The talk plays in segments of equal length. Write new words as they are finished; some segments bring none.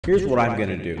Here's what I'm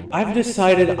gonna do. I've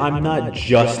decided I'm not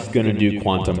just gonna do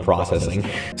quantum processing.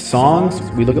 Songs,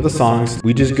 we look at the songs,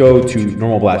 we just go to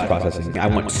normal blast processing. I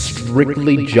want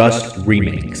strictly just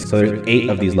remakes. So there's 8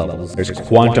 of these levels. There's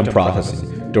quantum processing,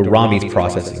 Dorami's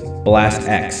processing, Blast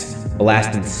X,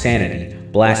 Blast Insanity,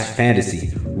 Blast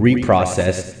Fantasy,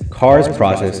 Reprocess, Cars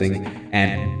processing,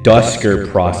 and Dusker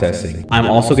processing. I'm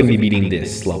also going to be beating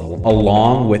this level,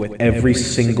 along with every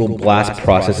single Blast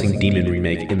processing demon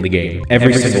remake in the game.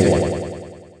 Every single one.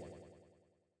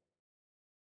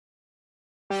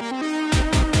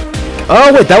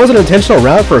 Oh wait, that was an intentional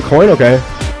route for a coin? Okay.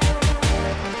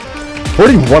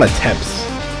 41 attempts.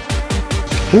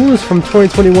 Who is from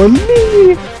 2021?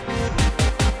 Me!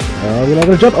 We're not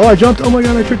gonna jump. Oh, I jumped. Oh my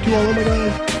god, I tricked you all. Oh my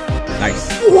god. Nice.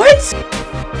 What?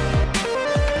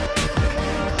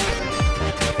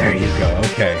 There you go.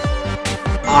 Okay.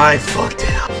 I fucked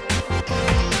it up.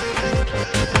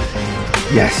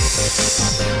 Yes.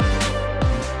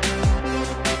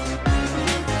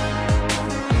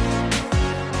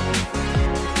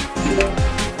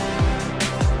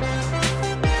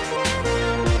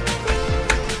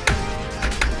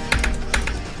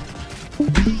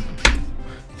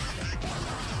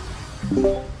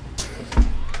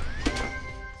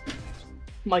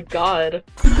 My god.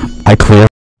 I clear.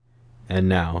 And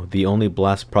now, the only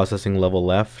blast processing level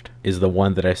left is the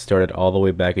one that I started all the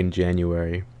way back in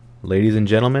January. Ladies and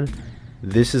gentlemen,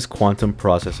 this is quantum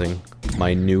processing,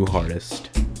 my new hardest.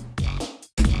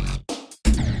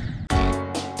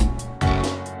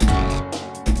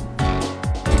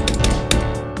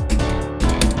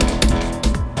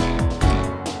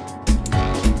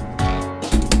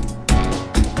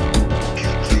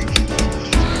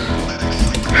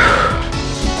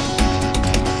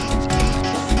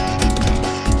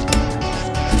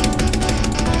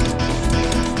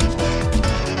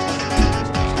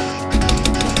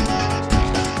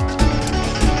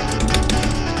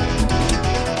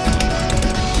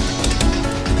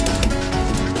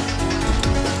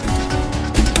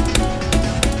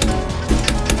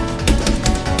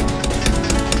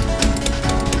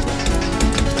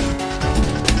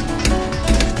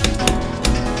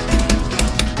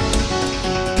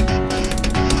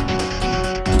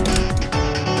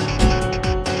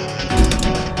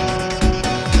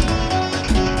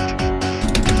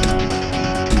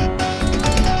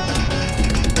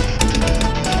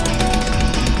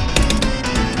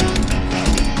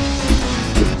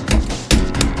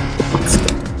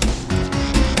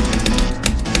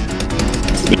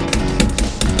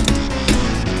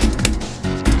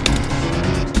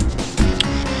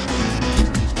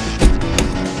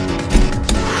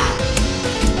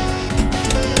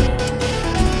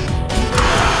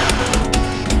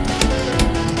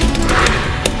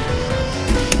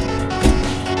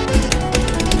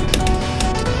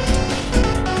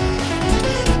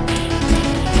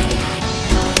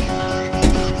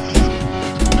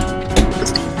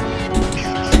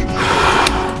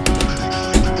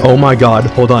 Oh my god,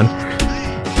 hold on.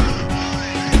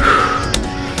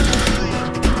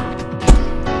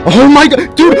 Oh my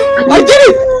god, dude, I did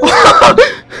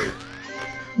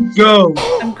it! Go!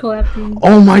 I'm clapping.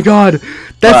 Oh my god,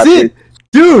 that's it!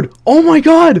 Dude, oh my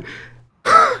god!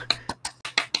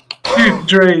 Dude,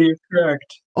 Dre, you're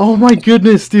correct. Oh my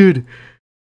goodness, dude.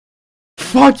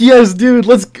 Fuck yes, dude.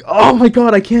 Oh my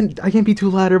god, I can't be too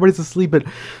loud. Everybody's asleep, but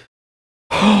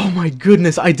oh my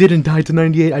goodness, I didn't die to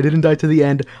 98. I didn't die to the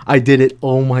end. I did it.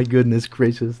 Oh my goodness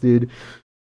gracious, dude.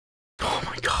 Oh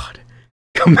my god.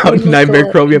 Come out, Nightmare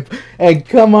Chromium. Hey,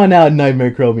 come on out,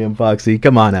 Nightmare Chromium Foxy.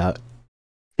 Come on out.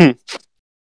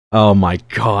 Oh my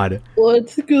god.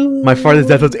 Let's go. My farthest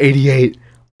death was 88.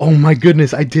 Oh my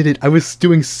goodness, I did it. I was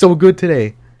doing so good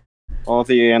today. All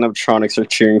the animatronics are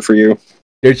cheering for you.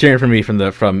 They're cheering for me from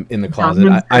in the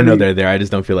closet. I know they're there. I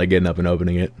just don't feel like getting up and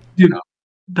opening it. You know,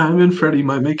 Diamond Freddy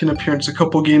might make an appearance a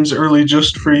couple games early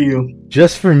just for you.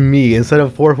 Just for me. Instead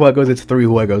of 4 Huegos, it's 3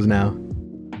 Huegos now.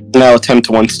 Now attempt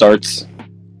 1 starts.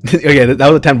 Okay, that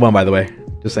was attempt 1, by the way.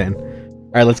 Just saying.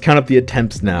 Alright, let's count up the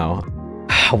attempts now.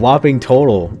 Whopping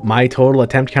total. My total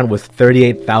attempt count was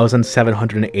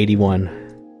 38,781.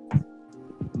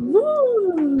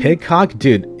 Pigcock?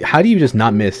 Dude, how do you just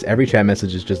not miss? Every chat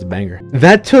message is just a banger.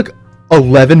 That took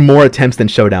 11 more attempts than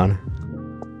Showdown.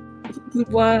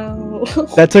 Wow.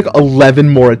 That took 11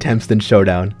 more attempts than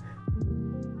Showdown.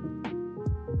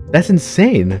 That's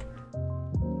insane.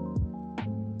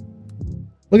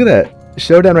 Look at that.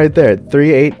 Showdown right there.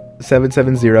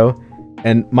 38770.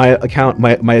 And my account,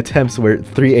 my attempts were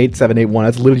 38781.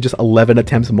 That's literally just 11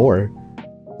 attempts more.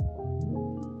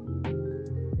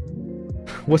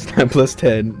 What's 9 plus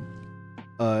 10?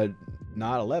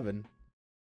 Not 11.